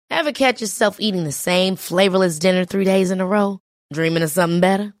Ever catch yourself eating the same flavorless dinner 3 days in a row? Dreaming of something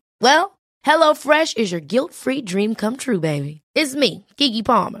better? Well, HelloFresh is your guilt-free dream come true, baby. It's me, Keke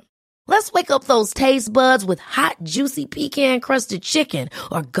Palmer. Let's wake up those taste buds with hot, juicy pecan-crusted chicken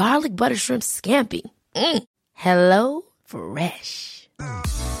or garlic butter shrimp scampi. Hello Fresh.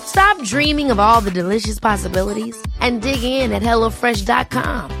 Stop dreaming of all the delicious possibilities and dig in at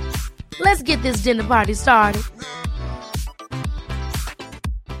HelloFresh.com. Let's get this dinner party started.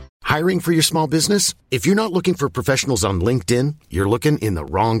 Hiring for your small business? If you're not looking for professionals on LinkedIn, you're looking in the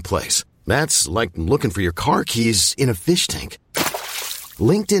wrong place. That's like looking for your car keys in a fish tank.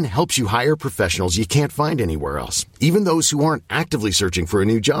 LinkedIn helps you hire professionals you can't find anywhere else, even those who aren't actively searching for a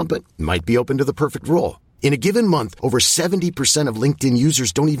new job but might be open to the perfect role. In a given month, over 70% of LinkedIn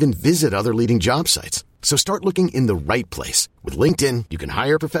users don't even visit other leading job sites. So start looking in the right place. With LinkedIn, you can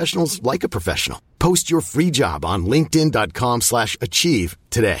hire professionals like a professional. Post your free job on linkedin.com/achieve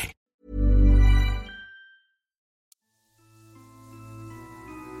today.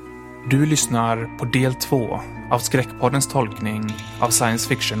 Du lyssnar på del 2 av Skräckpoddens tolkning av science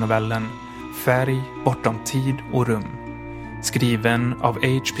fiction-novellen Färg bortom tid och rum, skriven av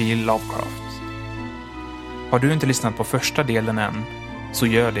H.P. Lovecraft. Har du inte lyssnat på första delen än, så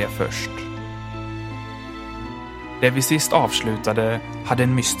gör det först. Det vi sist avslutade hade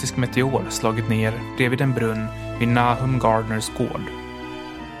en mystisk meteor slagit ner bredvid en brunn vid Nahum Gardners gård.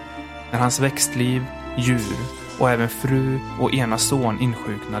 När hans växtliv, djur och även fru och ena son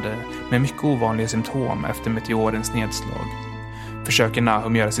insjuknade med mycket ovanliga symptom efter meteorens nedslag, försöker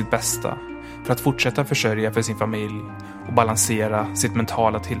Nahum göra sitt bästa för att fortsätta försörja för sin familj och balansera sitt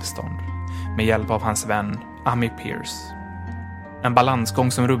mentala tillstånd med hjälp av hans vän Ami Pierce. En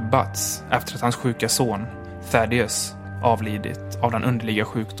balansgång som rubbats efter att hans sjuka son, Thaddeus, avlidit av den underliga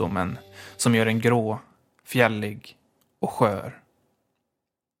sjukdomen som gör en grå, fjällig och skör.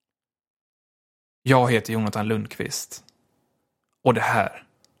 Jag heter Jonathan Lundqvist och det här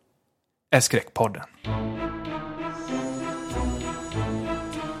är Skräckpodden.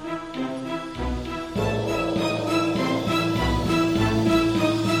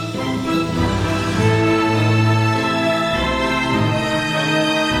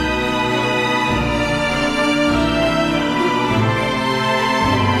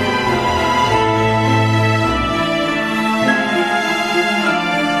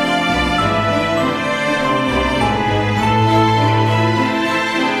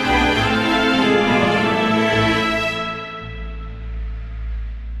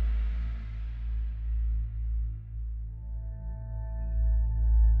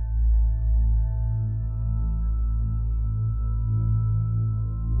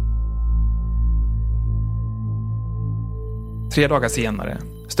 3 dagar senare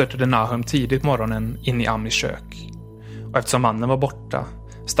störtade Nahum tidigt morgonen in i Amis kök. Och eftersom mannen var borta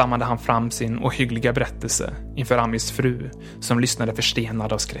stammade han fram sin ohyggliga berättelse inför Amis fru som lyssnade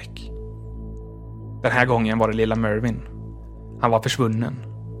förstenad av skräck. Den här gången var det lilla Mervyn. Han var försvunnen.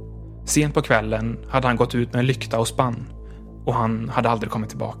 Sent på kvällen hade han gått ut med en lykta och spann och han hade aldrig kommit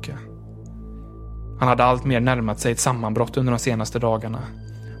tillbaka. Han hade allt mer närmat sig ett sammanbrott under de senaste dagarna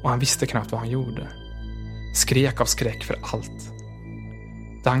och han visste knappt vad han gjorde. Skrek av skräck för allt.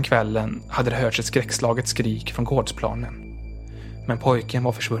 Den kvällen hade det hörts ett skräckslaget skrik från gårdsplanen. Men pojken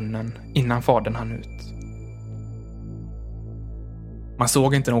var försvunnen innan fadern hann ut. Man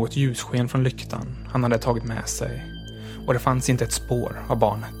såg inte något ljussken från lyktan han hade tagit med sig och det fanns inte ett spår av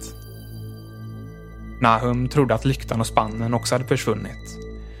barnet. Nahum trodde att lyktan och spannen också hade försvunnit.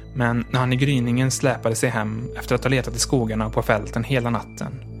 Men när han i gryningen släpade sig hem efter att ha letat i skogarna och på fälten hela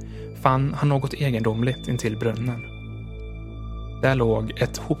natten fann han något egendomligt intill brunnen. Där låg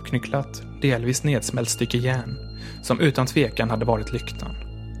ett hopknycklat, delvis nedsmält stycke järn som utan tvekan hade varit lyktan.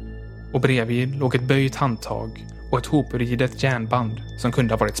 Och bredvid låg ett böjt handtag och ett hopridet järnband som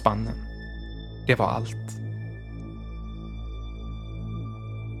kunde ha varit spannen. Det var allt.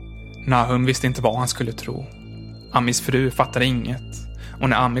 Nahum visste inte vad han skulle tro. Amis fru fattade inget och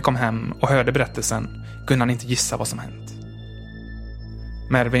när Ami kom hem och hörde berättelsen kunde han inte gissa vad som hänt.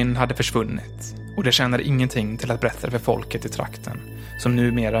 Mervyn hade försvunnit och det tjänade ingenting till att berätta för folket i trakten som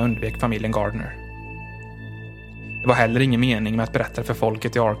numera undvek familjen Gardner. Det var heller ingen mening med att berätta för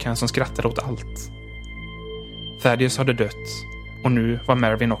folket i Arkan som skrattade åt allt. Thaddeus hade dött och nu var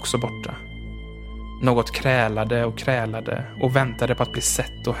Mervyn också borta. Något krälade och väntade på att bli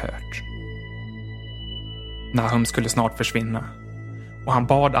sett och hört. Nahum skulle snart försvinna och han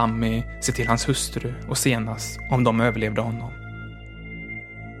bad Ami se till hans hustru och senast om de överlevde honom.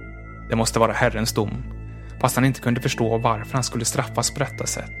 Det måste vara Herrens dom, fast han inte kunde förstå varför han skulle straffas på detta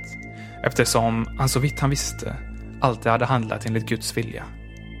sätt, eftersom han så vitt han visste alltid hade handlat enligt Guds vilja.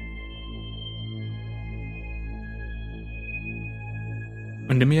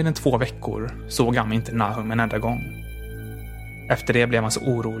 Under mer än 2 veckor såg Ami inte Nahum en enda gång. Efter det blev han så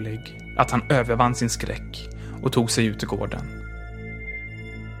orolig att han övervann sin skräck och tog sig ut i gården.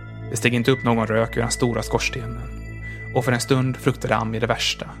 Det steg inte upp någon rök ur den stora skorstenen, och för en stund fruktade Ami det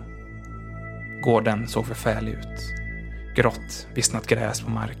värsta. Gården såg förfärlig ut. Grått, vissnat gräs på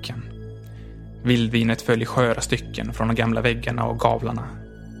marken. Vildvinet föll i sköra stycken från de gamla väggarna och gavlarna.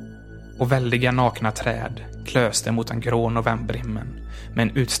 Och väldiga nakna träd klöste mot den grå novemberhimlen med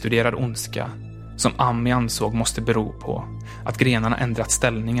en utstuderad ondska som Ami ansåg måste bero på att grenarna ändrat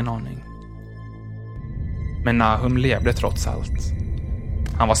ställning en aning. Men Nahum levde trots allt.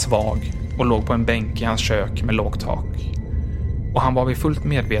 Han var svag och låg på en bänk i hans kök med lågt tak. Och han var vid fullt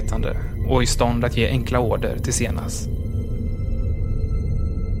medvetande och i stånd att ge enkla order till Senas.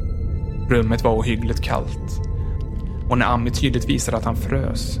 Rummet var ohyggligt kallt. Och när Ami tydligt visade att han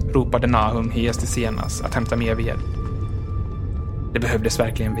frös ropade Nahum hes till Senas att hämta mer ved. Det behövdes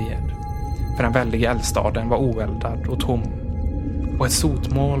verkligen ved. För den väldiga eldstaden var oeldad och tom. Och ett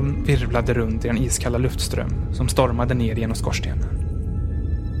sotmoln virvlade runt i den iskalla luftström som stormade ner genom skorstenen.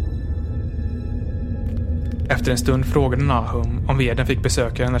 Efter en stund frågade Nahum om veden fick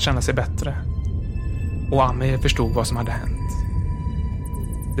besökaren att känna sig bättre. Och Ami förstod vad som hade hänt.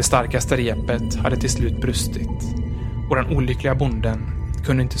 Det starkaste repet hade till slut brustit. Och den olyckliga bonden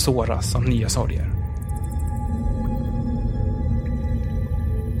kunde inte såras av nya sorger.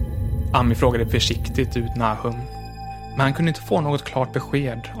 Ami frågade försiktigt ut Nahum, men han kunde inte få något klart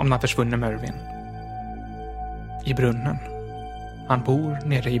besked om den försvunne Mervyn. I brunnen. Han bor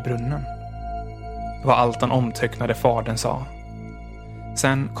nere i brunnen. Det var allt den omtöcknade fadern sa.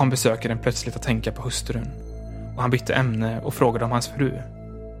 Sen kom besökaren plötsligt att tänka på hustrun, och han bytte ämne och frågade om hans fru.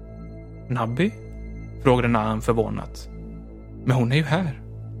 Nabby? Frågade Nahum förvånat. Men hon är ju här.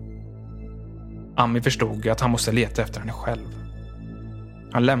 Ami förstod att han måste leta efter henne själv.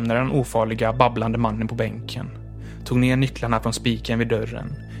 Han lämnade den ofarliga, babblande mannen på bänken, tog ner nycklarna från spiken vid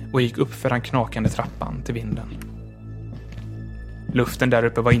dörren och gick upp för den knakande trappan till vinden. Luften där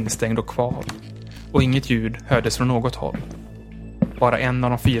uppe var instängd och kval, och inget ljud hördes från något håll. Bara en av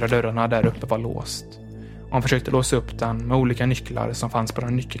de 4 dörrarna där uppe var låst, och han försökte låsa upp den med olika nycklar som fanns på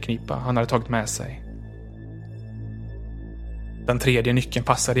den nyckelknipa han hade tagit med sig. Den 3:e nyckeln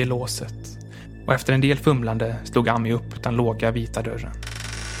passade i låset, och efter en del fumlande slog Ami upp den låga vita dörren.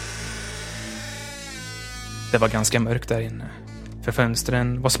 Det var ganska mörkt där inne, för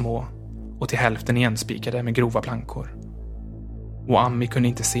fönstren var små och till hälften igenspikade med grova plankor. Och Ami kunde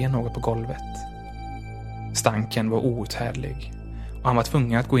inte se något på golvet. Stanken var outhärdlig, och han var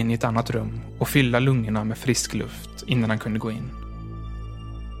tvungen att gå in i ett annat rum och fylla lungorna med frisk luft innan han kunde gå in.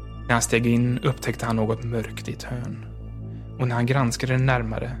 När han steg in upptäckte han något mörkt i ett hörn, och när han granskade det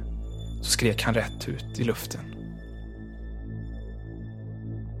närmare så skrek han rätt ut i luften.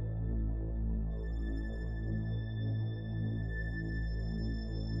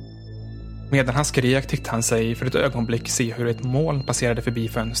 Medan han skrek tyckte han sig för ett ögonblick se hur ett moln passerade förbi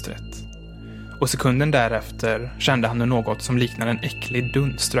fönstret. Och sekunden därefter kände han nu något som liknade en äcklig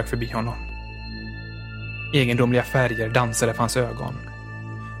dunst strök förbi honom. Egendomliga färger dansade för hans ögon.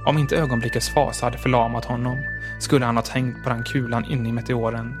 Om inte ögonblickets fas hade förlamat honom skulle han ha tänkt på den kulan inne i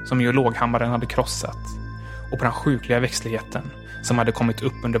meteoren som geologhammaren hade krossat, och på den sjukliga växtligheten som hade kommit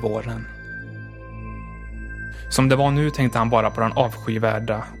upp under våren. Som det var nu tänkte han bara på den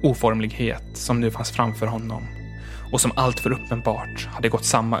avskyvärda oformlighet som nu fanns framför honom, och som allt för uppenbart hade gått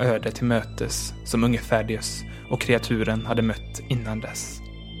samma öde till mötes som unge Thaddeus och kreaturen hade mött innan dess.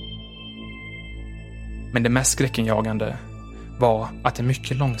 Men det mest skräckenjagande var att det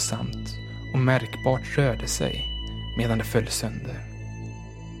mycket långsamt och märkbart rörde sig medan det föll sönder.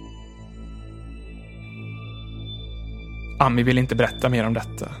 Ami ville inte berätta mer om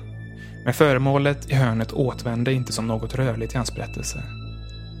detta, men föremålet i hörnet återvände inte som något rörligt i hans berättelse.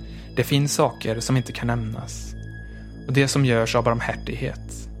 Det finns saker som inte kan nämnas, och det som görs av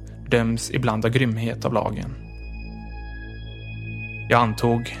barmhärtighet döms ibland av grymhet av lagen. Jag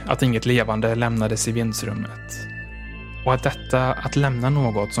antog att inget levande lämnades i vindsrummet, och att detta att lämna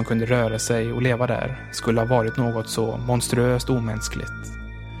något som kunde röra sig och leva där skulle ha varit något så monstruöst omänskligt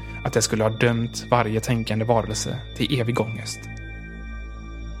att det skulle ha dömt varje tänkande varelse till evig ångest.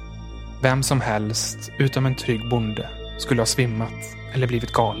 Vem som helst utom en trygg bonde skulle ha svimmat eller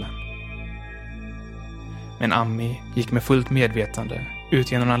blivit galen. Men Ami gick med fullt medvetande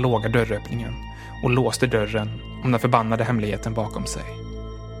ut genom den låga dörröppningen och låste dörren om den förbannade hemligheten bakom sig.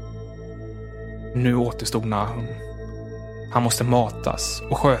 Nu återstod Nahum. Han måste matas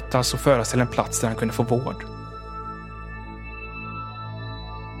och skötas och föras till en plats där han kunde få vård.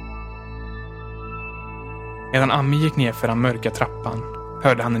 Medan Ami gick ner för den mörka trappan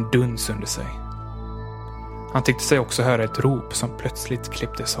hörde han en duns under sig. Han tyckte sig också höra ett rop som plötsligt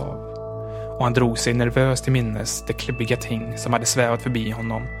klipptes av, och han drog sig nervöst till minnes det klibbiga ting som hade svävat förbi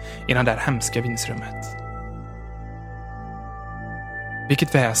honom i det där hemska vindsrummet.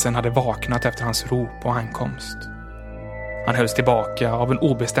 Vilket väsen hade vaknat efter hans rop och ankomst? Han hölls tillbaka av en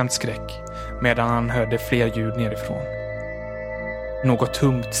obestämd skräck medan han hörde fler ljud nerifrån. Något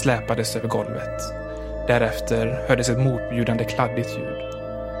tungt släpades över golvet. Därefter hördes ett motbjudande kladdigt ljud.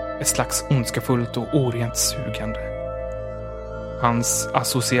 Ett slags ondskafullt och orent sugande. Hans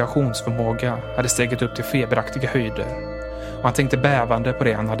associationsförmåga hade stigit upp till feberaktiga höjder, och han tänkte bävande på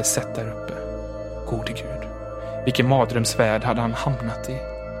det han hade sett där uppe. Gode Gud, vilken mardrömsvärld hade han hamnat i?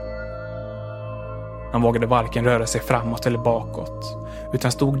 Han vågade varken röra sig framåt eller bakåt,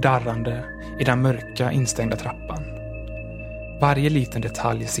 utan stod darrande i den mörka instängda trappan. Varje liten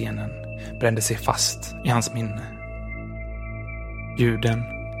detalj i scenen brände sig fast i hans minne. Ljuden,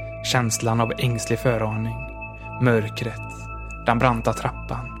 känslan av ängslig föraning, mörkret, den branta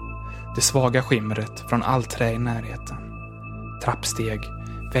trappan, det svaga skimret från allt trä i närheten, trappsteg,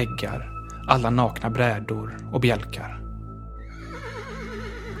 väggar, alla nakna brädor och bjälkar.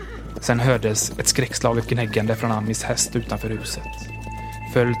 Sen hördes ett skräckslaget gnäggande från Amis häst utanför huset,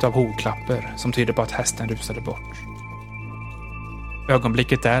 följt av hovklapper som tyder på att hästen rusade bort.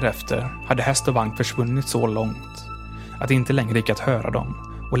 Ögonblicket därefter hade häst och vagn försvunnit så långt att det inte längre gick att höra dem,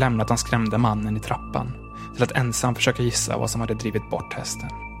 och lämnat den skrämde mannen i trappan till att ensam försöka gissa vad som hade drivit bort hästen.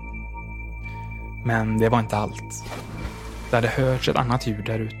 Men det var inte allt. Det hade hörts ett annat ljud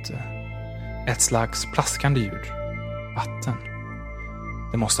där ute. Ett slags plaskande ljud. Vatten.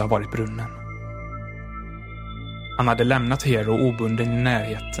 Det måste ha varit brunnen. Han hade lämnat Hero obunden i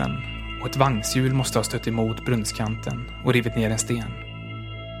närheten, och ett vagnshjul måste ha stött emot brunnskanten och rivit ner en sten.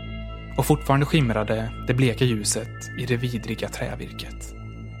 Och fortfarande skimrade det bleka ljuset i det vidriga trävirket.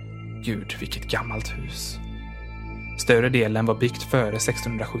 Gud, vilket gammalt hus. Större delen var byggt före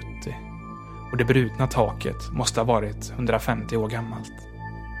 1670, och det brutna taket måste ha varit 150 år gammalt.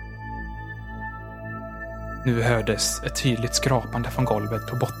 Nu hördes ett tydligt skrapande från golvet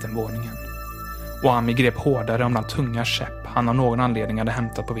på bottenvåningen, och Ami grep hårdare om den tunga käpp han av någon anledning hade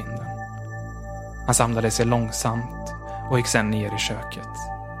hämtat på vinden. Han samlade sig långsamt och gick sedan ner i köket.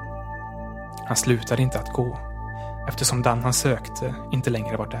 Han slutade inte att gå, eftersom den han sökte inte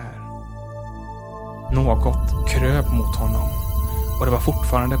längre var där. Något kröp mot honom, och det var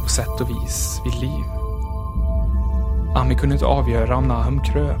fortfarande på sätt och vis vid liv. Ami kunde inte avgöra om Nahum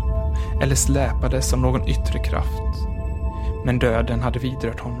kröp eller släpades av någon yttre kraft, men döden hade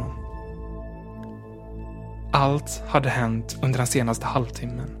vidrört honom. Allt hade hänt under den senaste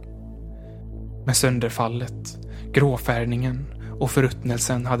halvtimmen. Men sönderfallet, gråfärgningen och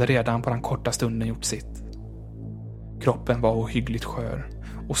förruttnelsen hade redan på den korta stunden gjort sitt. Kroppen var ohyggligt skör,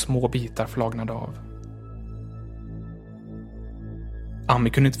 och små bitar flagnade av. Ami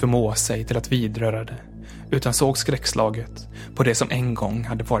kunde inte förmå sig till att vidröra det, utan såg skräckslaget på det som en gång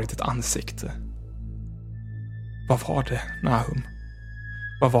hade varit ett ansikte. Vad var det, Nahum?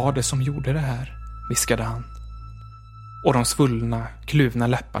 Vad var det som gjorde det här? Viskade han. Och de svullna, kluvna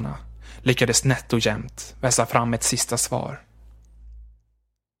läpparna lyckades nätt och jämnt vässa fram ett sista svar.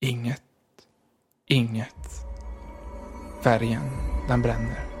 Inget. Inget. Färgen, den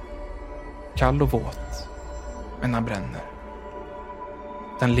bränner. Kall och våt, men den bränner.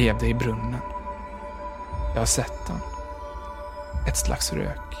 Den levde i brunnen. Jag har sett den. Ett slags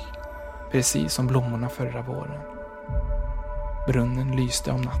rök, precis som blommorna förra våren. Brunnen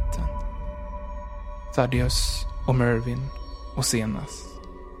lyste om natten. Thaddeus och Mervyn och Senas.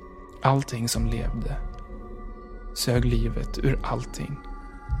 Allting som levde sög livet ur allting.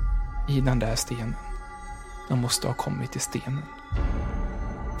 I den där stenen. De måste ha kommit till stenen.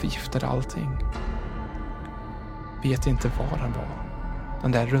 Förgiftade allting. Vet inte var den var.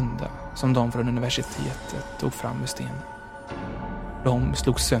 Den där runda som de från universitetet tog fram ur stenen. De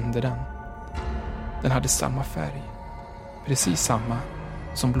slog sönder den. Den hade samma färg. Precis samma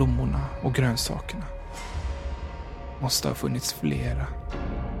som blommorna och grönsakerna. Måste ha funnits flera.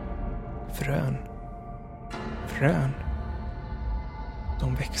 Frön. Frön.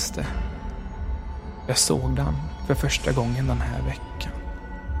 De växte. Jag såg den för första gången den här veckan.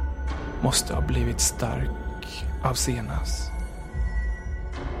 Måste ha blivit stark av Senas.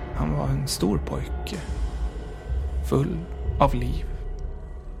 Han var en stor pojke. Full av liv.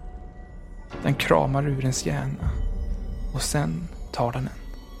 Den kramar ur ens hjärna. Och sen tar den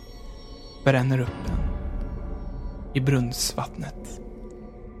en. Bränner upp den. I brunnsvattnet.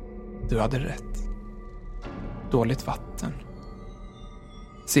 Du hade rätt. Dåligt vatten.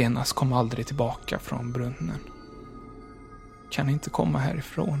 Senast kom aldrig tillbaka från brunnen. kan inte komma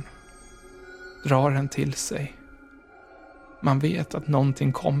härifrån. Drar den till sig. Man vet att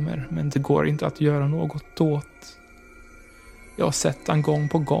någonting kommer, men det går inte att göra något åt. Jag har sett han gång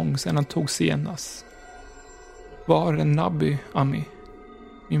på gång sedan han tog senast. Var är Nabby, Ami?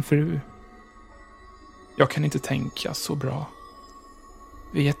 Min fru? Jag kan inte tänka så bra.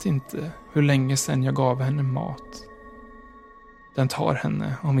 Vet inte hur länge sedan jag gav henne mat. Den tar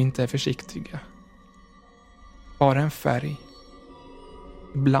henne om vi inte är försiktiga. Bara en färg.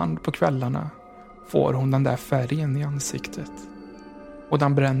 Ibland på kvällarna får hon den där färgen i ansiktet. Och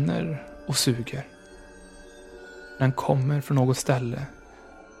den bränner och suger. Den kommer från något ställe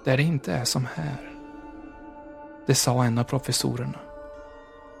där det inte är som här. Det sa en av professorerna.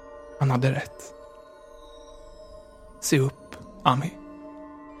 Han hade rätt. Se upp, Ami.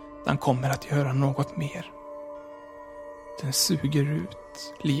 Den kommer att göra något mer. Den suger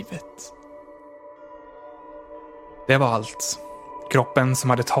ut livet. Det var allt. Kroppen som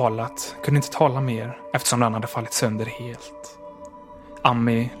hade talat kunde inte tala mer eftersom den hade fallit sönder helt.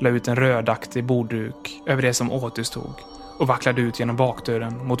 Ami la ut en rödaktig bordduk över det som återstod och vacklade ut genom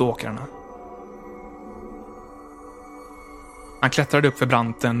bakdörren mot åkrarna. Han klättrade upp för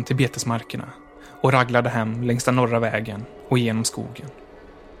branten till betesmarkerna och raglade hem längs den norra vägen och genom skogen.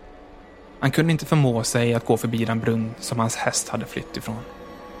 Han kunde inte förmå sig att gå förbi den brunn som hans häst hade flytt ifrån.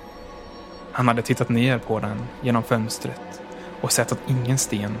 Han hade tittat ner på den genom fönstret och sett att ingen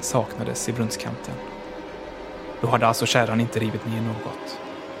sten saknades i brunnskanten. Då hade alltså kärran inte rivit ner något.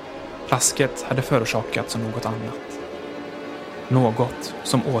 Plasket hade förorsakats av något annat. Något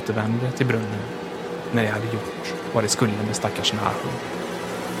som återvände till brunnen när det hade gjort vad det skulle med stackars Nahum.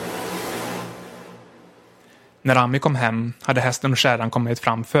 När Ami kom hem hade hästen och kärran kommit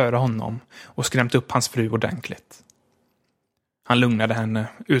fram före honom och skrämt upp hans fru ordentligt. Han lugnade henne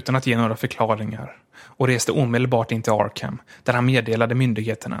utan att ge några förklaringar och reste omedelbart in till Arkham där han meddelade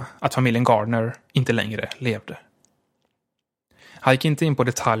myndigheterna att familjen Gardner inte längre levde. Han gick inte in på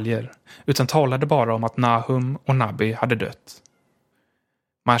detaljer utan talade bara om att Nahum och Nabby hade dött.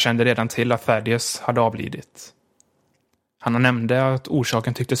 Man kände redan till att Thaddeus hade avlidit. Han nämnde att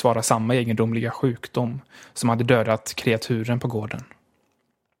orsaken tycktes vara samma egendomliga sjukdom som hade dödat kreaturen på gården.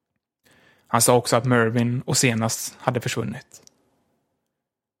 Han sa också att Mervyn och senast hade försvunnit.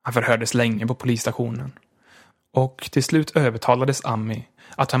 Han förhördes länge på polisstationen och till slut övertalades Ami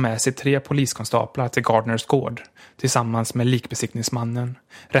att ta med sig 3 poliskonstaplar till Gardners gård tillsammans med likbesiktningsmannen,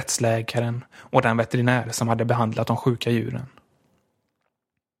 rättsläkaren och den veterinär som hade behandlat de sjuka djuren.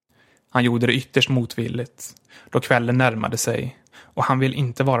 Han gjorde det ytterst motvilligt då kvällen närmade sig och han ville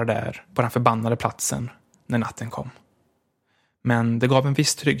inte vara där på den förbannade platsen när natten kom. Men det gav en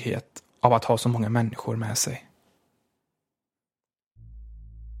viss trygghet av att ha så många människor med sig.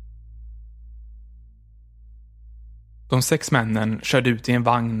 De 6 männen körde ut i en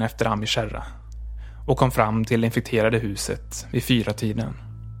vagn efter Ami kärra och kom fram till det infekterade huset vid 4-tiden.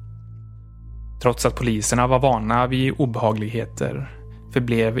 Trots att poliserna var vana vid obehagligheter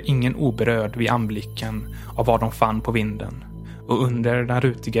förblev ingen oberörd vid anblicken av vad de fann på vinden och under den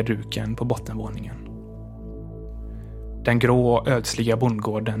rutiga duken på bottenvåningen. Den grå och ödsliga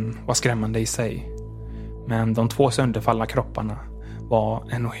bondgården var skrämmande i sig, men de 2 sönderfallna kropparna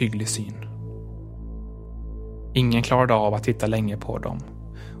var en ohygglig syn. Ingen klarade av att titta länge på dem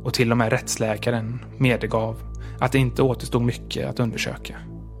och till och med rättsläkaren medgav att det inte återstod mycket att undersöka.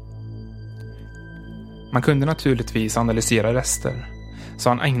 Man kunde naturligtvis analysera rester, så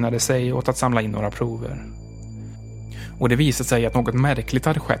han ägnade sig åt att samla in några prover. Och det visade sig att något märkligt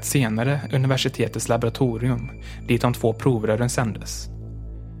hade skett senare i universitetets laboratorium dit de 2 provrören sändes.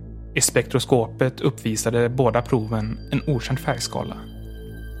 I spektroskopet uppvisade båda proven en okänd färgskala,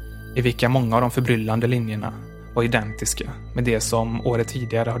 i vilka många av de förbryllande linjerna var identiska med det som året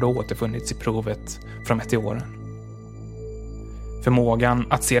tidigare hade återfunnits i provet från meteoren. Förmågan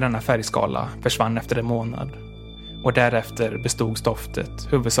att se denna färgskala försvann efter en månad och därefter bestod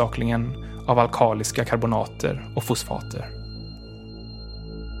stoftet huvudsakligen av alkaliska karbonater och fosfater.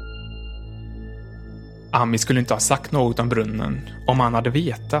 Ami skulle inte ha sagt något om brunnen om han hade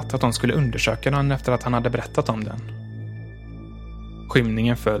vetat att de skulle undersöka den efter att han hade berättat om den.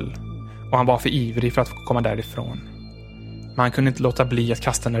 Skymningen föll och han var för ivrig för att få komma därifrån. Men han kunde inte låta bli att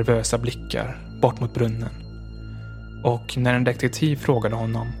kasta nervösa blickar bort mot brunnen. Och när en detektiv frågade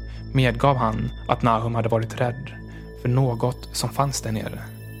honom medgav han att Nahum hade varit rädd för något som fanns där nere.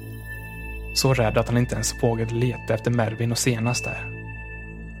 Så rädd att han inte ens vågade leta efter Mervyn och senast där.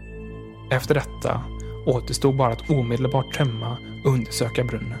 Efter detta återstod bara att omedelbart tömma och undersöka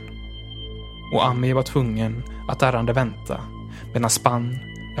brunnen. Och Ami var tvungen att ärrande vänta medan spann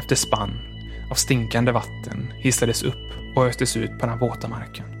efter spann av stinkande vatten hissades upp och östes ut på den våta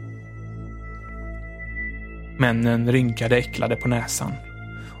marken. Männen rynkade äcklade på näsan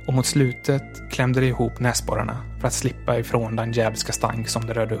och mot slutet klämde de ihop näsborrarna för att slippa ifrån den djävulska stank som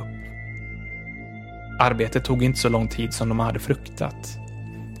det rörde upp. Arbetet tog inte så lång tid som de hade fruktat,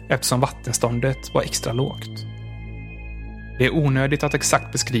 eftersom vattenståndet var extra lågt. Det är onödigt att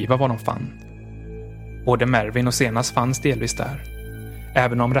exakt beskriva vad de fann. Både Mervyn och Zenas fanns delvis där,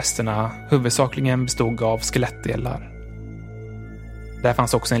 även om resterna huvudsakligen bestod av skelettdelar. Där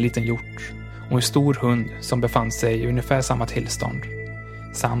fanns också en liten hjort och en stor hund som befann sig i ungefär samma tillstånd,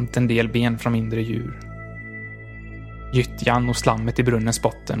 samt en del ben från mindre djur. Gyttjan och slammet i brunnens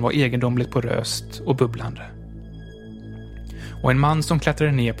botten var egendomligt poröst och bubblande. Och en man som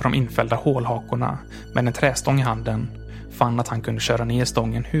klättrade ner på de infällda hålhakorna med en trästång i handen fann att han kunde köra ner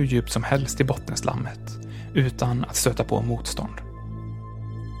stången hur djupt som helst i bottenslammet utan att stöta på motstånd.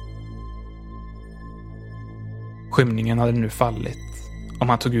 Skymningen hade nu fallit och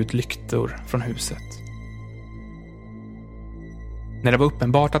man tog ut lyktor från huset. När det var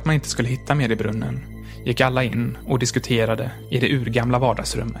uppenbart att man inte skulle hitta mer i brunnen gick alla in och diskuterade i det urgamla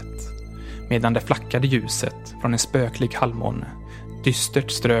vardagsrummet, medan det flackade ljuset från en spöklig halvmåne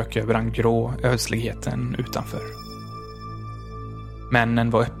dystert strök över den grå ödsligheten utanför. Männen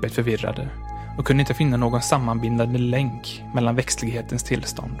var öppet förvirrade och kunde inte finna någon sammanbindande länk mellan växtlighetens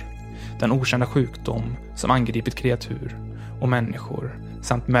tillstånd, den okända sjukdom som angripit kreatur och människor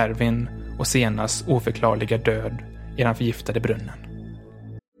samt Mervyn och Zenas oförklarliga död i den förgiftade brunnen.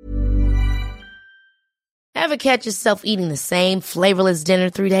 Ever catch yourself eating the same flavorless dinner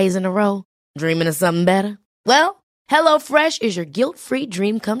 3 days in a row? Dreaming of something better? Well, HelloFresh is your guilt-free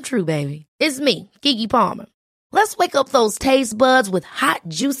dream come true, baby. It's me, Keke Palmer. Let's wake up those taste buds with hot,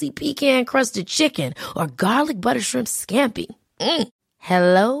 juicy pecan-crusted chicken or garlic butter shrimp scampi.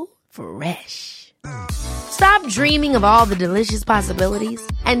 Hello Fresh. Stop dreaming of all the delicious possibilities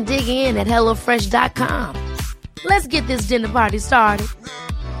and dig in at HelloFresh.com. Let's get this dinner party started.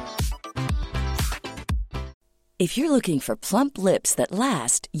 If you're looking for plump lips that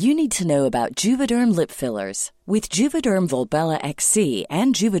last, you need to know about Juvederm lip fillers. With Juvederm Volbella XC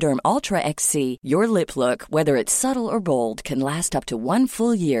and Juvederm Ultra XC, your lip look, whether it's subtle or bold, can last up to 1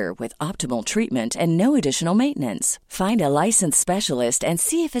 full year with optimal treatment and no additional maintenance. Find a licensed specialist and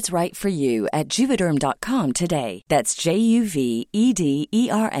see if it's right for you at Juvederm.com today. That's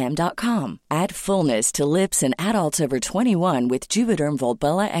JUVEDERM.com. Add fullness to lips in adults over 21 with Juvederm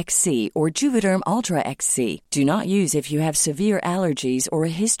Volbella XC or Juvederm Ultra XC. Do not use if you have severe allergies or a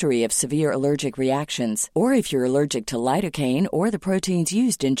history of severe allergic reactions, or if you're allergic to lidocaine or the proteins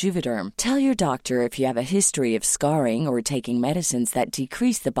used in Juvederm. Tell your doctor if you have a history of scarring or taking medicines that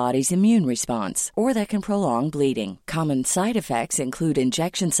decrease the body's immune response or that can prolong bleeding. Common side effects include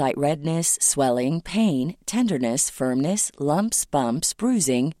injection site redness, swelling, pain, tenderness, firmness, lumps, bumps,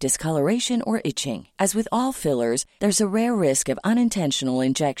 bruising, discoloration, or itching. As with all fillers, there's a rare risk of unintentional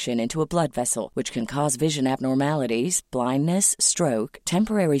injection into a blood vessel, which can cause vision abnormalities, blindness, stroke,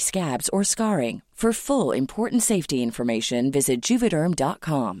 temporary scabs, or scarring. For full, important safety information, visit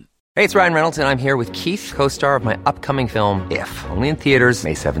Juvederm.com. Hey, it's Ryan Reynolds, and I'm here with Keith, co-star of my upcoming film, If, only in theaters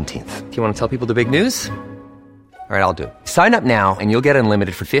May 17th. Do you want to tell people the big news? All right, I'll do it. Sign up now and you'll get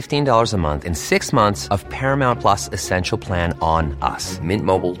unlimited for $15 a month and 6 months of Paramount Plus Essential Plan on us.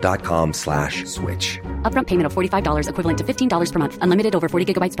 MintMobile.com/switch. Upfront payment of $45 equivalent to $15 per month. Unlimited over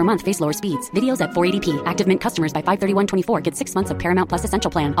 40 gigabytes per month. Face lower speeds. Videos at 480p. Active Mint customers by 531.24 get 6 months of Paramount Plus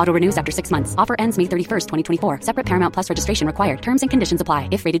Essential Plan. Auto renews after 6 months. Offer ends May 31st, 2024. Separate Paramount Plus registration required. Terms and conditions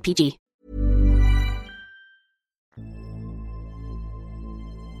apply if rated PG.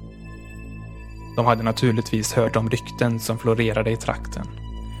 De hade naturligtvis hört om rykten som florerade i trakten,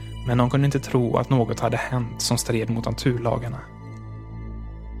 men de kunde inte tro att något hade hänt som stred mot naturlagarna.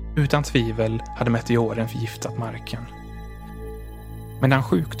 Utan tvivel hade meteoren förgiftat marken. Men den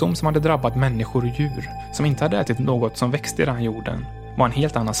sjukdom som hade drabbat människor och djur som inte hade ätit något som växte i den jorden var en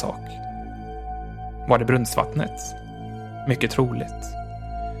helt annan sak. Var det brunnsvattnet? Mycket troligt.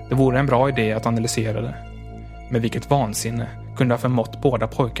 Det vore en bra idé att analysera det. Men vilket vansinne kunde ha förmått båda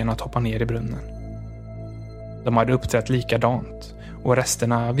pojkarna att hoppa ner i brunnen. De hade uppträtt likadant och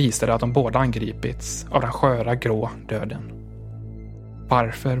resterna visade att de båda angripits av den sköra grå döden.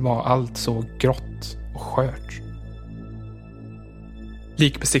 Varför var allt så grått och skört?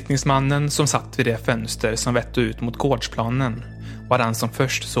 Likbesiktningsmannen som satt vid det fönster som vette ut mot gårdsplanen var den som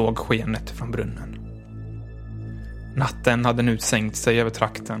först såg skenet från brunnen. Natten hade nu sänkt sig över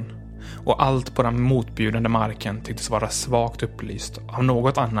trakten och allt på den motbjudande marken tycktes vara svagt upplyst av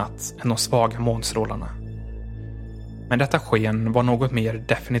något annat än de svaga månstrålarna. Men detta sken var något mer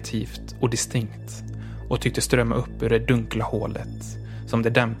definitivt och distinkt och tyckte strömma upp ur det dunkla hålet som det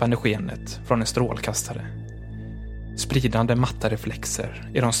dämpande skenet från en strålkastare. Spridande matta reflexer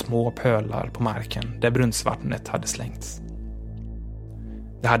i de små pölar på marken där brunnsvattnet hade slängts.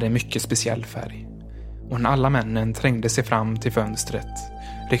 Det hade en mycket speciell färg, och när alla männen trängde sig fram till fönstret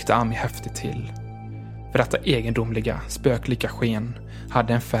ryckte Ami häftigt till. För detta egendomliga, spöklika sken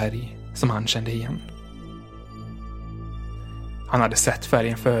hade en färg som han kände igen. Han hade sett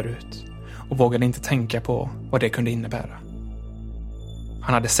färgen förut och vågade inte tänka på vad det kunde innebära.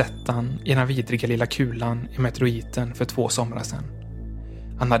 Han hade sett den i den vidriga lilla kulan i meteoriten för 2 somrar sedan.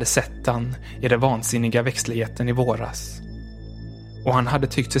 Han hade sett den i den vansinniga växtligheten i våras. Och han hade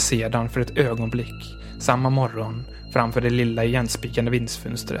tyckt sig se den för ett ögonblick samma morgon framför det lilla igenspikande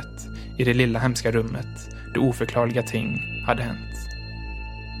vindsfönstret i det lilla hemska rummet där oförklarliga ting hade hänt.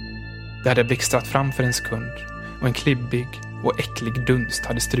 Det hade blixtrat fram för en sekund och en klibbig och äcklig dunst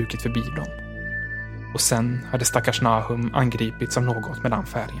hade strukit förbi dem. Och sen hade stackars Nahum angripits av något med den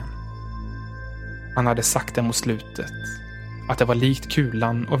färgen. Han hade sagt det mot slutet, att det var likt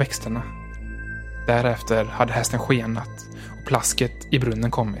kulan och växterna. Därefter hade hästen skenat och plasket i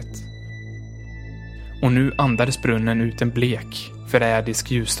brunnen kommit. Och nu andades brunnen ut en blek,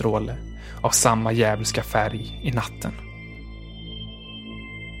 förrädisk ljusstråle av samma djävulska färg i natten.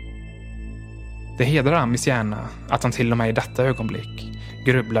 Det hedrar Amis hjärna att han till och med i detta ögonblick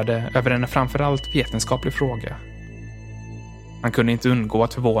grubblade över en framförallt vetenskaplig fråga. Han kunde inte undgå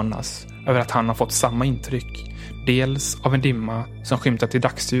att förvånas över att han har fått samma intryck, dels av en dimma som skymtat i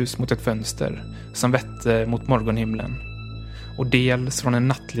dagsljus mot ett fönster som vette mot morgonhimlen, och dels från en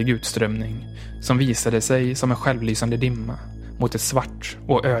nattlig utströmning som visade sig som en självlysande dimma mot ett svart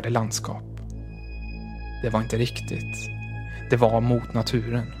och öde landskap. Det var inte riktigt. Det var mot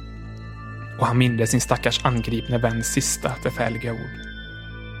naturen. Och han mindes sin stackars angripne väns sista förfärliga ord.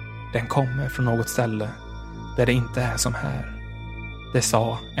 Den kommer från något ställe där det inte är som här. Det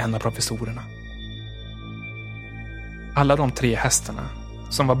sa en av professorerna. Alla de 3 hästarna,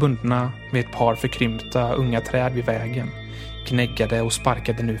 som var bundna med ett par förkrympta unga träd vid vägen, knäggade och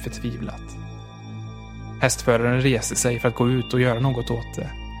sparkade nu förtvivlat. Hästföraren reste sig för att gå ut och göra något åt det,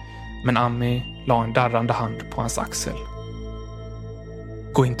 men Ami la en darrande hand på hans axel.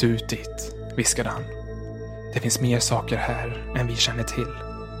 Gå inte ut dit, viskade han. Det finns mer saker här än vi känner till.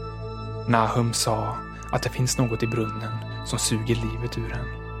 Nahum sa att det finns något i brunnen som suger livet ur en.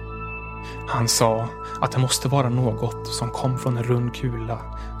 Han sa att det måste vara något som kom från en rund kula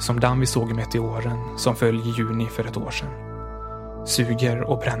som den vi såg i meteoren som föll i juni för ett år sedan. Suger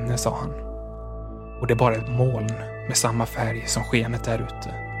och bränner, sa han. Och det är bara ett moln med samma färg som skenet där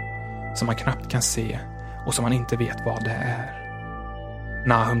ute, som man knappt kan se och som man inte vet vad det är.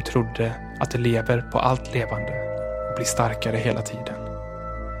 Nahum trodde att det lever på allt levande och blir starkare hela tiden.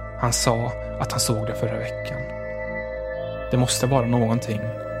 Han sa att han såg det förra veckan. Det måste vara någonting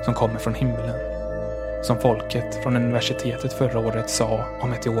som kommer från himlen, som folket från universitetet förra året sa om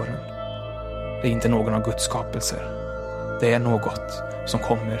meteoren. Det är inte någon av Guds skapelser. Det är något som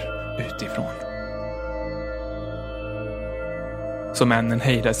kommer utifrån. Så männen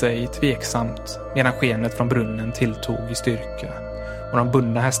hejdade sig tveksamt medan skenet från brunnen tilltog i styrka och de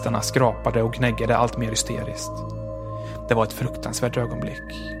bundna hästarna skrapade och gnäggade allt mer hysteriskt. Det var ett fruktansvärt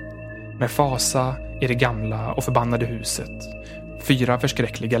ögonblick. Med fasa i det gamla och förbannade huset, 4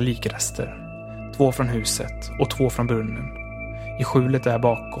 förskräckliga likrester, 2 från huset och 2 från brunnen, i skjulet där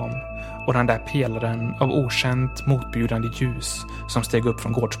bakom och den där pelaren av okänt motbjudande ljus som steg upp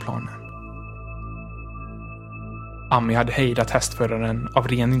från gårdsplanen. Ami hade hejdat hästföraren av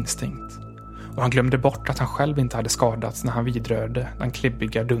ren instinkt, och han glömde bort att han själv inte hade skadats när han vidrörde den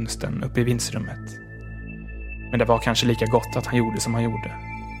klibbiga dunsten uppe i vindsrummet. Men det var kanske lika gott att han gjorde som han gjorde.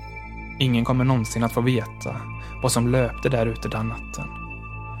 Ingen kommer någonsin att få veta vad som löpte där ute den natten.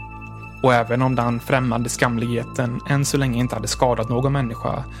 Och även om den främmande skamligheten än så länge inte hade skadat någon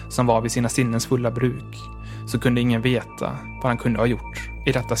människa som var vid sina sinnens fulla bruk, så kunde ingen veta vad han kunde ha gjort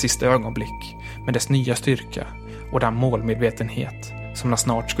i detta sista ögonblick med dess nya styrka och den målmedvetenhet som han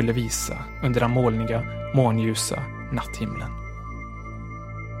snart skulle visa under den molniga, månljusa natthimlen.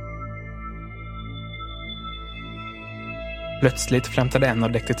 Plötsligt flämtade en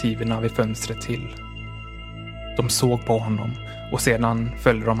av detektiverna vid fönstret till. De såg på honom och sedan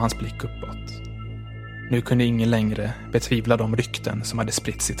följde de hans blick uppåt. Nu kunde ingen längre betvivla de rykten som hade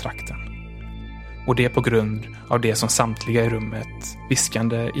spritts i trakten. Och det på grund av det som samtliga i rummet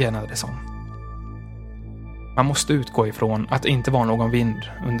viskande enades om. Man måste utgå ifrån att det inte var någon vind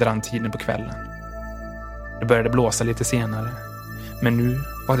under den tiden på kvällen. Det började blåsa lite senare, men nu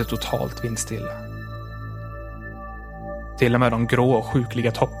var det totalt vindstilla. Till och med de grå och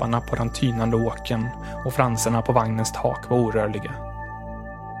sjukliga topparna på den tynande åken och fransarna på vagnens tak var orörliga.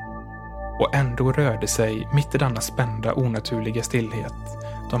 Och ändå rörde sig mitt i denna spända onaturliga stillhet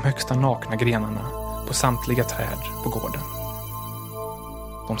de högsta nakna grenarna på samtliga träd på gården.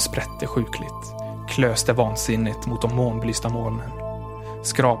 De sprätte sjukligt, klöste vansinnigt mot de månbelysta molnen,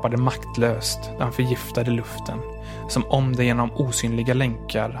 skrapade maktlöst den förgiftade luften som om det genom osynliga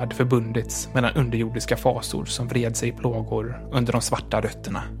länkar hade förbundits mellan underjordiska fasor som vred sig i plågor under de svarta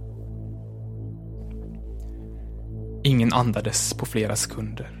rötterna. Ingen andades på flera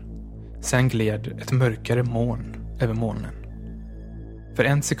sekunder. Sen gled ett mörkare moln över molnen. För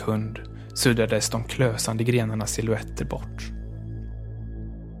en sekund suddades de klösande grenarnas silhuetter bort.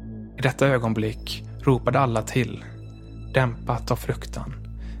 I detta ögonblick ropade alla till, dämpat av fruktan,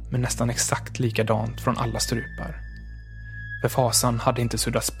 men nästan exakt likadant från alla strupar. För fasan hade inte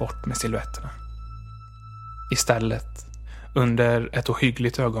suddats bort med silhuetterna. Istället, under ett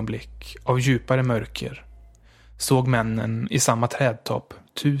ohyggligt ögonblick av djupare mörker, såg männen i samma trädtopp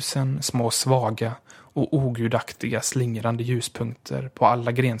 1000 små svaga och ogudaktiga slingrande ljuspunkter på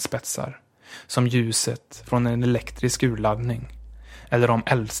alla grenspetsar, som ljuset från en elektrisk urladdning, eller de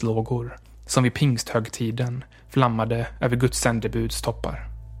eldslågor som vid pingsthögtiden flammade över Guds sändebuds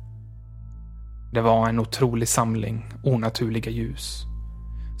toppar. Det var en otrolig samling onaturliga ljus,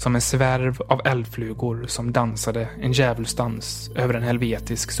 som en svärv av eldflugor som dansade en djävulsdans över en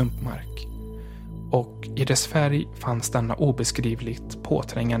helvetisk sumpmark. Och i dess färg fanns denna obeskrivligt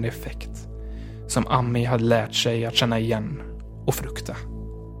påträngande effekt som Ami hade lärt sig att känna igen och frukta.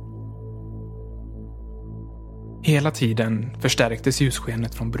 Hela tiden förstärktes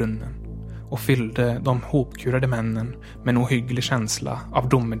ljusskenet från brunnen och fyllde de hopkurade männen med en ohygglig känsla av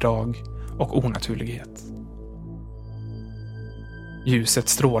domedag och onaturlighet. Ljuset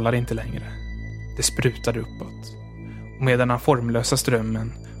strålade inte längre. Det sprutade uppåt. Och medan den formlösa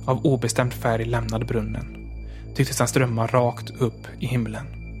strömmen av obestämd färg lämnade brunnen tycktes den strömma rakt upp i himlen.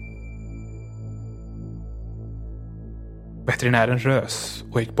 Veterinären rös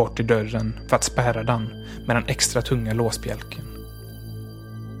och gick bort till dörren för att spärra den med den extra tunga låsbjälken.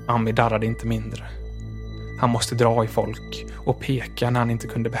 Ami darrade inte mindre. Han måste dra i folk och peka när han inte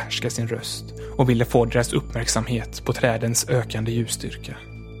kunde behärska sin röst och ville få deras uppmärksamhet på trädens ökande ljusstyrka.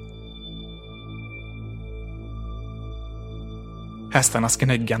 Hästarnas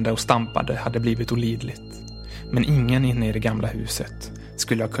gnäggande och stampade hade blivit olidligt, men ingen inne i det gamla huset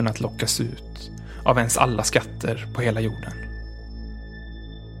skulle ha kunnat lockas ut av ens alla skatter på hela jorden.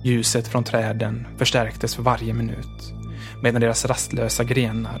 Ljuset från träden förstärktes för varje minut, medan deras rastlösa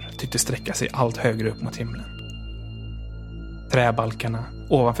grenar tyckte sträcka sig allt högre upp mot himlen. Träbalkarna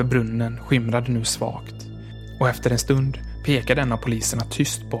ovanför brunnen skimrade nu svagt, och efter en stund pekade en av poliserna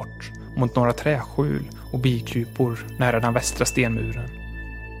tyst bort mot några träskjul och bikupor nära den västra stenmuren.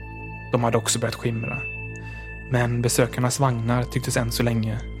 De hade också börjat skimra, men besökarnas vagnar tycktes än så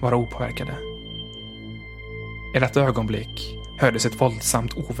länge vara opåverkade. I detta ögonblick hördes ett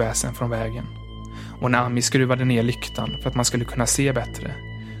våldsamt oväsen från vägen, och när Ami skruvade ner lyktan för att man skulle kunna se bättre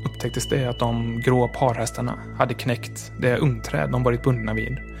upptäcktes det att de grå parhästarna hade knäckt det ungträd de varit bundna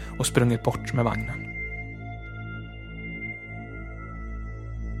vid och sprungit bort med vagnen.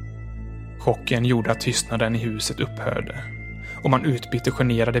 Chocken gjorde att tystnaden i huset upphörde och man utbytte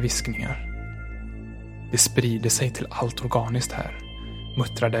generade viskningar. Det sprider sig till allt organiskt här,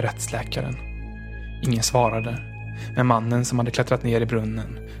 muttrade rättsläkaren. Ingen svarade, men mannen som hade klättrat ner i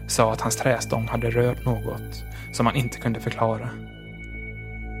brunnen sa att hans trästång hade rört något som han inte kunde förklara.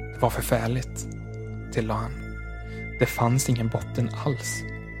 Det var förfärligt, tillade han. Det fanns ingen botten alls,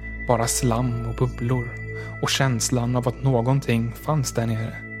 bara slam och bubblor och känslan av att någonting fanns där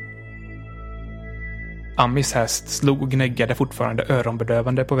nere. Amis häst slog och gnäggade fortfarande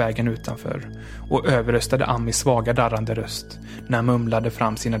öronbedövande på vägen utanför och överröstade Amis svaga darrande röst när han mumlade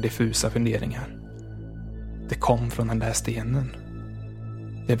fram sina diffusa funderingar. Det kom från den där stenen.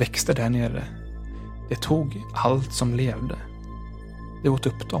 Det växte där nere. Det tog allt som levde. Det åt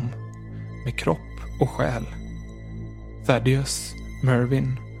upp dem, med kropp och själ. Thaddeus,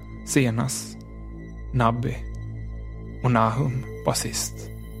 Mervyn, Zenas, Nabby och Nahum var sist.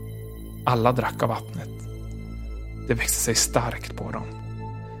 Alla drack av vattnet. Det växte sig starkt på dem.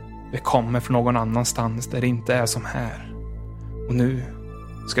 Det kommer från någon annanstans där det inte är som här. Och nu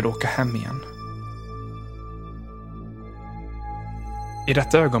ska du åka hem igen. I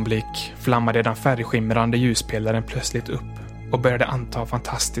detta ögonblick flammade den färgskimrande ljuspelaren plötsligt upp och började anta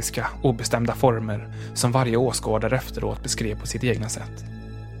fantastiska, obestämda former som varje åskådare efteråt beskrev på sitt egna sätt.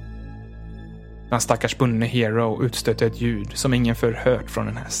 Den stackars bunne Hero utstötte ett ljud som ingen förr hört från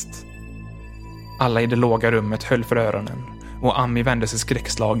en häst. Alla i det låga rummet höll för öronen och Ami vände sig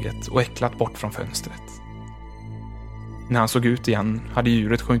skräckslaget och äcklat bort från fönstret. När han såg ut igen hade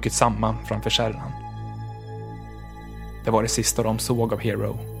djuret sjunkit samman framför kärran. Det var det sista de såg av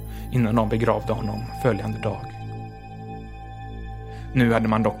Hero innan de begravde honom följande dag. Nu hade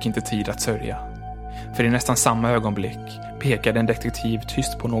man dock inte tid att sörja, för i nästan samma ögonblick pekade en detektiv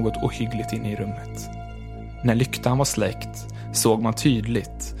tyst på något ohyggligt inne i rummet. När lyktan var släckt såg man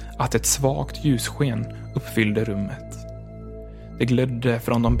tydligt att ett svagt ljussken uppfyllde rummet. Det glödde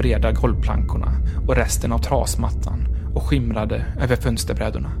från de breda golvplankorna och resten av trasmattan och skimrade över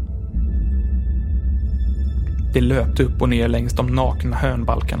fönsterbrädorna. Det löpte upp och ner längs de nakna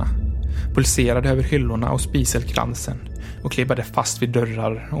hörnbalkarna, pulserade över hyllorna och spiselkransen och klibbade fast vid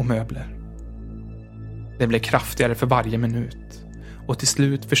dörrar och möbler. Det blev kraftigare för varje minut och till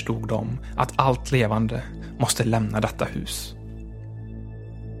slut förstod de att allt levande måste lämna detta hus.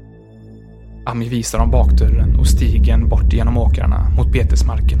 Ami visar dem bakdörren och stigen bort genom åkrarna mot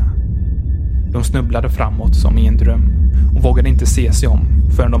betesmarkerna. De snubblade framåt som i en dröm och vågade inte se sig om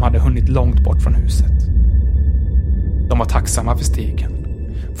förrän de hade hunnit långt bort från huset. De var tacksamma för stigen,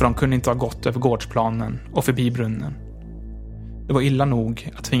 för de kunde inte ha gått över gårdsplanen och förbi brunnen. Det var illa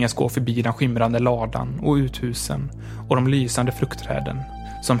nog att tvingas gå förbi den skimrande ladan och uthusen och de lysande fruktträden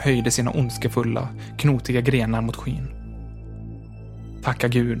som höjde sina ondskefulla, knotiga grenar mot skyn. Tacka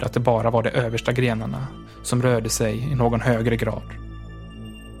Gud att det bara var de översta grenarna som rörde sig i någon högre grad.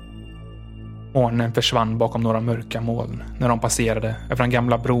 Månen försvann bakom några mörka moln när de passerade över den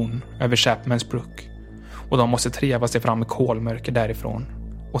gamla bron över Chapmans Brook och de måste treva sig fram i kolmörker därifrån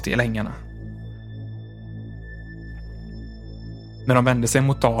och till ängarna. När de vände sig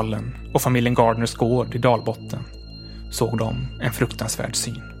mot dalen och familjen Gardners gård i dalbotten såg de en fruktansvärd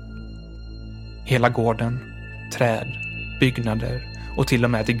syn. Hela gården, träd, byggnader och till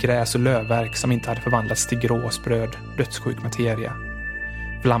och med det gräs och lövverk som inte hade förvandlats till grå, spröd, dödssjuk materia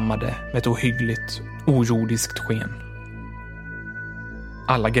flammade med ett ohyggligt, ojordiskt sken.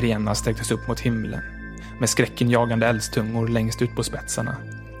 Alla grenar sträcktes upp mot himlen med skräckinjagande eldstungor längst ut på spetsarna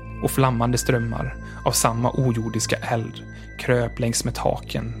och flammande strömmar av samma ojordiska eld kröp längs med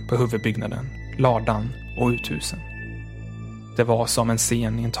taken på huvudbyggnaden, ladan och uthusen. Det var som en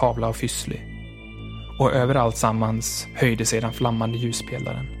scen i en tavla av Fyssli. Och överallt sammans höjde sig den flammande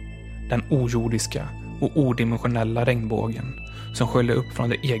ljusspelaren, den ojordiska och odimensionella regnbågen som sköljde upp från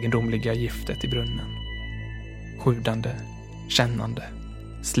det egendomliga giftet i brunnen. Sjudande, kännande,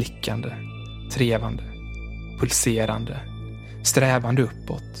 slickande, trevande, pulserande, strävande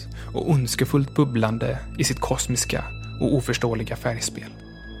uppåt och ondskefullt bubblande i sitt kosmiska och oförståeliga färgspel.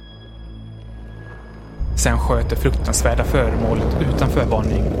 Sen sköt det fruktansvärda föremålet utan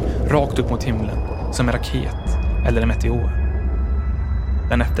förvarning rakt upp mot himlen som en raket eller en meteor.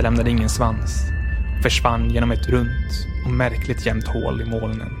 Den efterlämnade ingen svans och försvann genom ett runt och märkligt jämnt hål i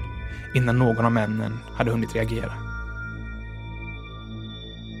molnen innan någon av männen hade hunnit reagera.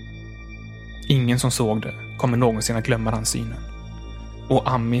 Ingen som såg det kommer någonsin att glömma den synen.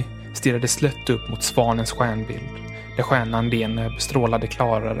 Och Ami stirrade slött upp mot svanens stjärnbild där stjärnan Deneb strålade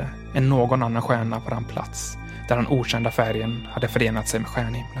klarare än någon annan stjärna på den plats där den okända färgen hade förenat sig med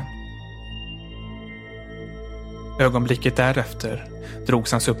stjärnhimlen. Ögonblicket därefter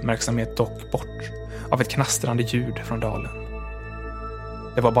drogs hans uppmärksamhet dock bort av ett knastrande ljud från dalen.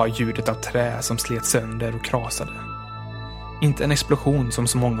 Det var bara ljudet av trä som slet sönder och krasade. Inte en explosion som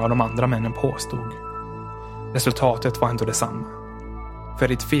så många av de andra männen påstod. Resultatet var ändå detsamma.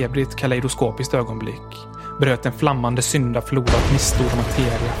 För i ett febrigt kaleidoskopiskt ögonblick bröt en flammande syndaflod av gnistor och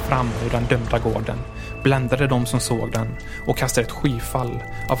materia fram ur den dömda gården, bländade de som såg den och kastade ett skyfall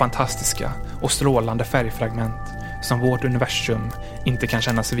av fantastiska och strålande färgfragment som vårt universum inte kan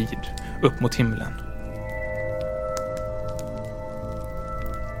kännas vid upp mot himlen.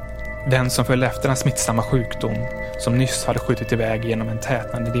 Den som följde efter den smittsamma sjukdom som nyss hade skjutit iväg genom en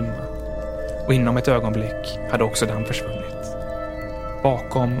tätnande dimma. Och inom ett ögonblick hade också den försvunnit.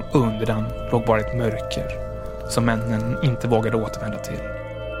 Bakom och under den låg bara ett mörker som männen inte vågade återvända till.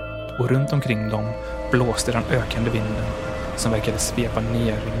 Och runt omkring dem blåste den ökande vinden som verkade svepa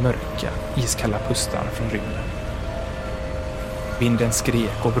ner i mörka, iskalla pustar från rymden. Vinden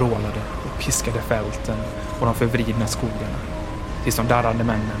skrek och vrålade och piskade fälten och de förvridna skogarna tills de darrande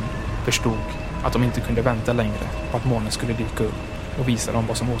männen förstod att de inte kunde vänta längre på att månen skulle dyka upp och visa dem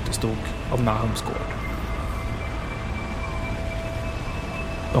vad som återstod av Nahums gård.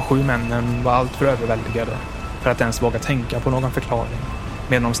 De 7 männen var allt för överväldigade för att ens våga tänka på någon förklaring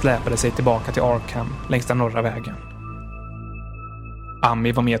medan de släpade sig tillbaka till Arkham längs den norra vägen.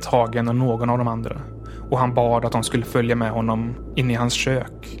 Ami var mer tagen än någon av de andra och han bad att de skulle följa med honom in i hans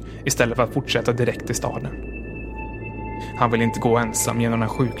kök istället för att fortsätta direkt till staden. Han ville inte gå ensam genom den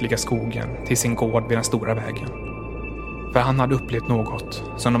sjukliga skogen till sin gård vid den stora vägen. För han hade upplevt något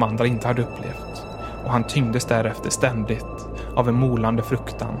som de andra inte hade upplevt, och han tyngdes därefter ständigt av en molande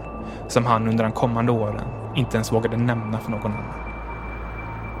fruktan som han under de kommande åren inte ens vågade nämna för någon annan.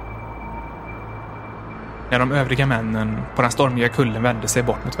 När de övriga männen på den stormiga kullen vände sig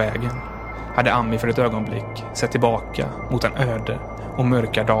bort mot vägen hade Ami för ett ögonblick sett tillbaka mot en öde och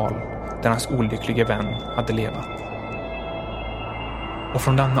mörka dal där hans olyckliga vän hade levat. Och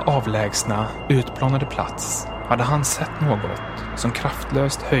från denna avlägsna, utplånade plats hade han sett något som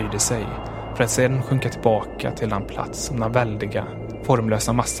kraftlöst höjde sig för att sedan sjunka tillbaka till den plats som den väldiga,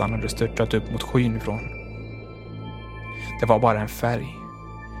 formlösa massan hade störtat upp mot skyn ifrån. Det var bara en färg,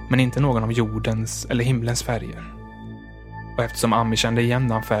 men inte någon av jordens eller himlens färger. Och eftersom Ami kände igen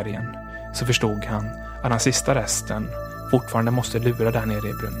den färgen så förstod han att den sista resten fortfarande måste lura där nere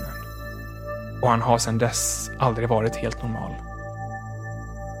i brunnen. Och han har sedan dess aldrig varit helt normal.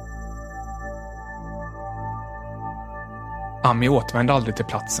 Ami återvände aldrig till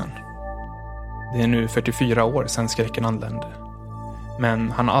platsen. Det är nu 44 år sedan skräcken anlände.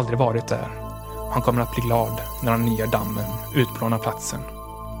 Men han har aldrig varit där. Och han kommer att bli glad när den nya dammen utplånar platsen.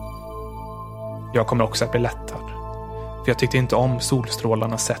 Jag kommer också att bli lättad. För jag tyckte inte om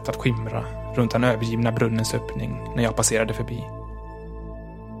solstrålarnas sätt att skimra runt den övergivna brunnens öppning när jag passerade förbi.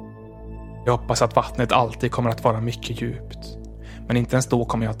 Jag hoppas att vattnet alltid kommer att vara mycket djupt. Men inte ens då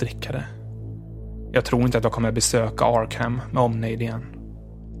kommer jag att dricka det. Jag tror inte att jag kommer att besöka Arkham med omnejd igen.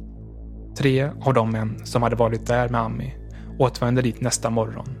 3 av de män som hade varit där med Ami återvände dit nästa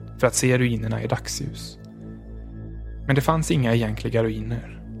morgon för att se ruinerna i dagsljus. Men det fanns inga egentliga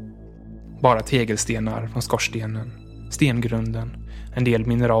ruiner. Bara tegelstenar från skorstenen, stengrunden, en del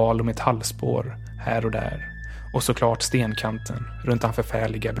mineral- och metallspår här och där och såklart stenkanten runt den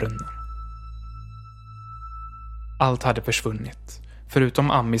förfärliga brunnen. Allt hade försvunnit,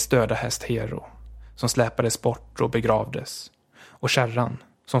 förutom Amis döda häst Hero, som släpades bort och begravdes, och kärran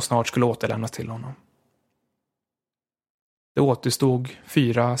som snart skulle återlämnas till honom. Det återstod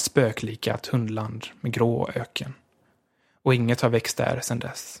 4 spöklika tunnland med grå öken, och inget har växt där sedan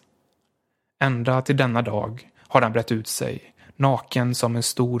dess. Ända till denna dag har den brett ut sig, naken som en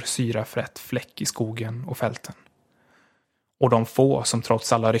stor syrafrätt fläck i skogen och fälten. Och de få som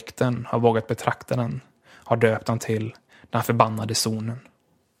trots alla rykten har vågat betrakta den har döpt den till den förbannade zonen.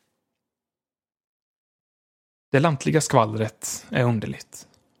 Det lantliga skvallret är underligt.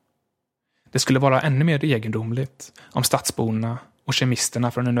 Det skulle vara ännu mer egendomligt om stadsborna och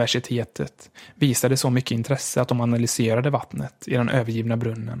kemisterna från universitetet visade så mycket intresse att de analyserade vattnet i den övergivna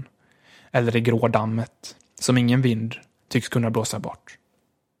brunnen eller i grå dammet som ingen vind tycks kunna blåsa bort.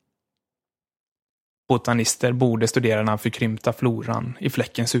 Botanister borde studera den förkrympta floran i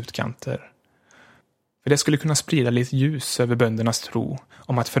fläckens utkanter. För det skulle kunna sprida lite ljus över böndernas tro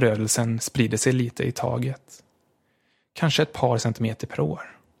om att förödelsen sprider sig lite i taget. Kanske ett par centimeter per år.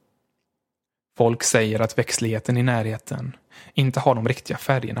 Folk säger att växtligheten i närheten inte har de riktiga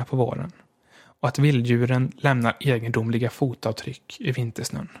färgerna på våren och att vilddjuren lämnar egendomliga fotavtryck i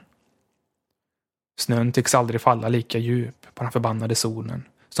vintersnön. Snön tycks aldrig falla lika djup på den förbannade zonen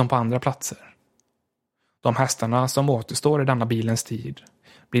som på andra platser. De hästarna som återstår i denna bilens tid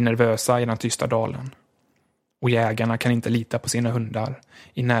blir nervösa i den tysta dalen. Och jägarna kan inte lita på sina hundar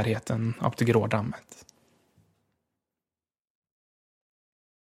i närheten av det grå dammet.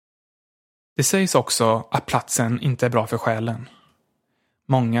 Det sägs också att platsen inte är bra för själen.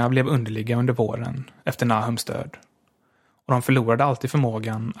 Många blev underliga under våren efter Nahums död. Och de förlorade alltid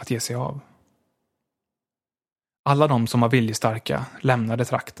förmågan att ge sig av. Alla de som var viljestarka lämnade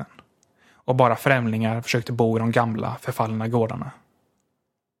trakten. Och bara främlingar försökte bo i de gamla förfallna gårdarna.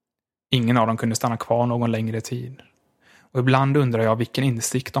 Ingen av dem kunde stanna kvar någon längre tid. Och ibland undrar jag vilken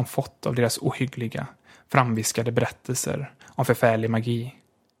insikt de fått av deras ohyggliga, framviskade berättelser om förfärlig magi.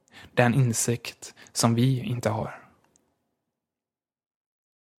 Den insikt som vi inte har.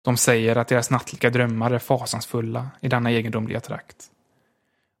 De säger att deras nattliga drömmar är fasansfulla i denna egendomliga trakt.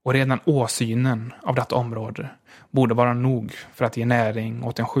 Och redan åsynen av detta område borde vara nog för att ge näring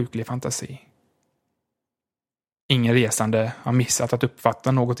åt en sjuklig fantasi. Ingen resande har missat att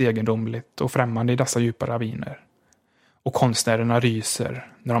uppfatta något egendomligt och främmande i dessa djupa raviner. Och konstnärerna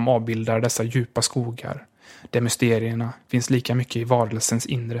ryser när de avbildar dessa djupa skogar där mysterierna finns lika mycket i varelsens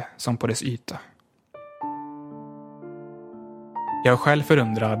inre som på dess yta. Jag är själv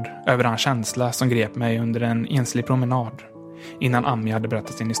förundrad över den känsla som grep mig under en enslig promenad innan Ami hade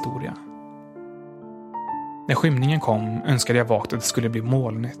berättat sin historia. När skymningen kom önskade jag vagt att det skulle bli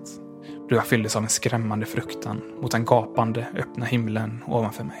molnigt, då jag fylldes av en skrämmande fruktan mot den gapande, öppna himlen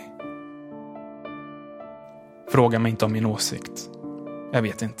ovanför mig. Fråga mig inte om min åsikt. Jag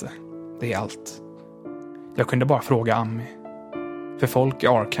vet inte. Det är allt. Jag kunde bara fråga Ami. För folk i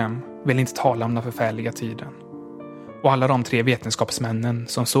Arkham vill inte tala om den förfärliga tiden. Och alla de 3 vetenskapsmännen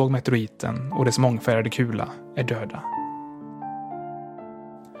som såg meteoriten och dess mångfärgade kula är döda.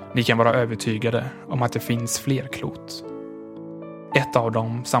 Ni kan vara övertygade om att det finns fler klot. Ett av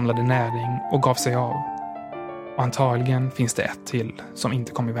dem samlade näring och gav sig av. Och antagligen finns det ett till som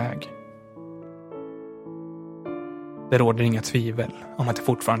inte kom iväg. Det råder inga tvivel om att det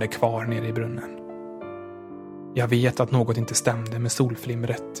fortfarande är kvar nere i brunnen. Jag vet att något inte stämde med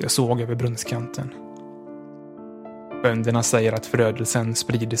solflimret jag såg över brunnskanten. Bönderna säger att förödelsen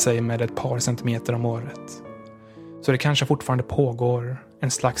sprider sig med ett par centimeter om året. Så det kanske fortfarande pågår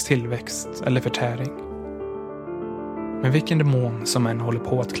en slags tillväxt eller förtäring. Men vilken demon som än håller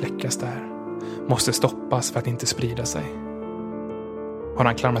på att kläckas där måste stoppas för att inte sprida sig. Har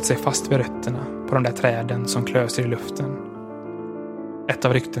han klamrat sig fast vid rötterna på de där träden som klöser i luften? Ett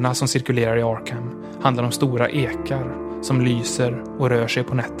av ryktena som cirkulerar i Arkham handlar om stora ekar som lyser och rör sig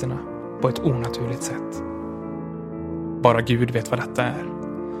på nätterna på ett onaturligt sätt. Bara Gud vet vad detta är.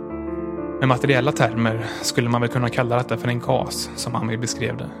 Med materiella termer skulle man väl kunna kalla detta för en gas, som Ami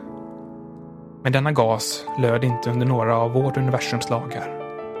beskrev det. Men denna gas löd inte under några av vårt universums lagar.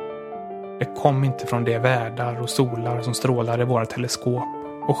 Det kom inte från de världar och solar som strålar i våra teleskop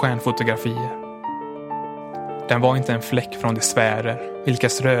och stjärnfotografier. Den var inte en fläck från de sfärer,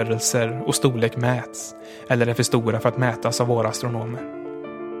 vilkas rörelser och storlek mäts eller är för stora för att mätas av våra astronomer.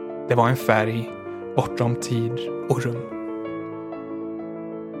 Det var en färg bortom tid och rum.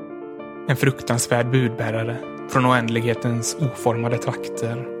 En fruktansvärd budbärare från oändlighetens oformade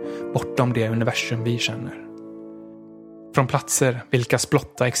trakter bortom det universum vi känner. Från platser vilkas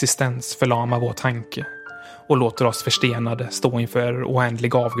blotta existens förlamar vår tanke och låter oss förstenade stå inför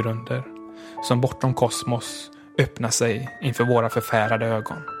oändliga avgrunder som bortom kosmos öppnar sig inför våra förfärade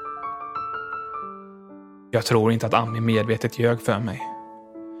ögon. Jag tror inte att Ami medvetet ljög för mig.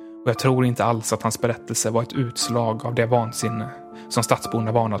 Och jag tror inte alls att hans berättelse var ett utslag av det vansinne som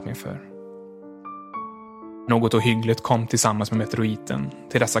stadsborna varnat mig för. Något ohyggligt kom tillsammans med meteoriten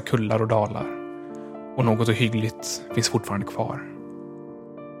till dessa kullar och dalar. Och något ohyggligt finns fortfarande kvar.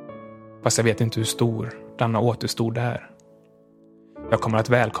 Fast jag vet inte hur stor denna återstod är. Jag kommer att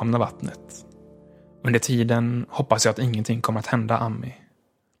välkomna vattnet. Under tiden hoppas jag att ingenting kommer att hända Ami.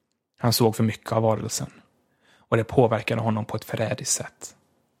 Han såg för mycket av varelsen. Och det påverkade honom på ett förrädiskt sätt.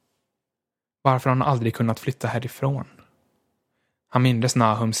 Varför har han aldrig kunnat flytta härifrån? Han mindes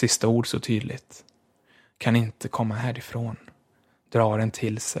Nahums sista ord så tydligt. Kan inte komma härifrån. Drar den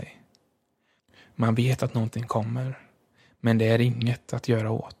till sig. Man vet att någonting kommer. Men det är inget att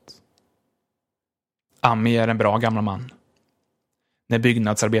göra åt. Ami är en bra gammal man. När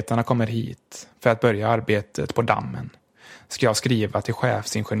byggnadsarbetarna kommer hit för att börja arbetet på dammen ska jag skriva till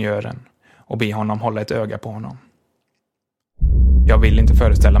chefsingenjören och be honom hålla ett öga på honom. Jag vill inte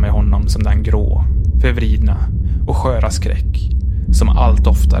föreställa mig honom som den grå, förvridna och sköra skräck som allt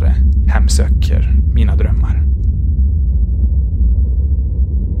oftare hemsöker mina drömmar.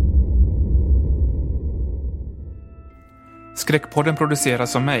 Skräckpodden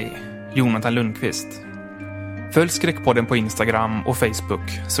produceras av mig, Jonathan Lundqvist. Följ Skräckpodden på Instagram och Facebook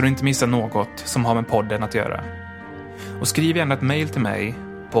så du inte missar något som har med podden att göra. Och skriv gärna ett mejl till mig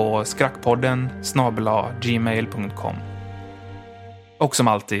på skräckpodden@gmail.com. Och som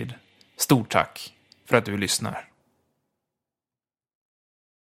alltid, stort tack för att du lyssnar.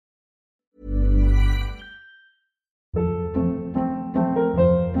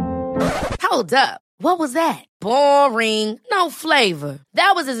 Hold up. What was that? Boring. No flavor.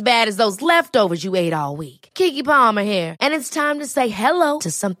 That was as bad as those leftovers you ate all week. Keke Palmer here, and it's time to say hello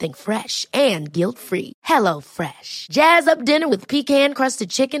to something fresh and guilt-free. Hello Fresh. Jazz up dinner with pecan-crusted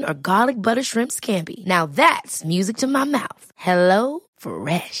chicken or garlic butter shrimp scampi. Now that's music to my mouth. Hello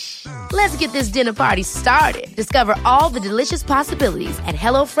Fresh. Let's get this dinner party started. Discover all the delicious possibilities at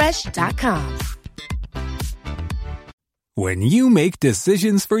hellofresh.com. When you make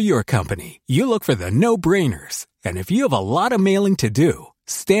decisions for your company, you look for the no-brainers. And if you have a lot of mailing to do,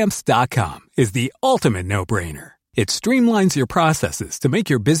 Stamps.com is the ultimate no-brainer. It streamlines your processes to make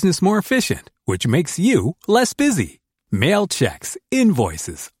your business more efficient, which makes you less busy. Mail checks,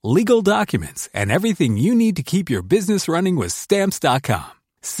 invoices, legal documents, and everything you need to keep your business running with Stamps.com.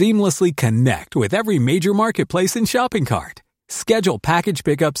 Seamlessly connect with every major marketplace and shopping cart. Schedule package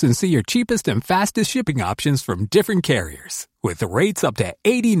pickups and see your cheapest and fastest shipping options from different carriers. With rates up to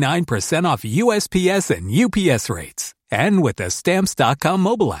 89% off USPS and UPS rates. And with the Stamps.com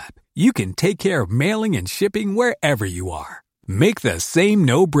mobile app, you can take care of mailing and shipping wherever you are. Make the same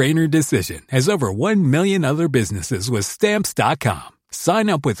no-brainer decision as over 1 million other businesses with Stamps.com. Sign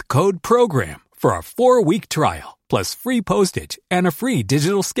up with Code PROGRAM for a 4-week trial, plus free postage and a free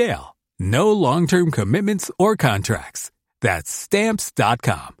digital scale. No long-term commitments or contracts. That's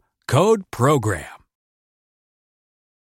Stamps.com. Code PROGRAM.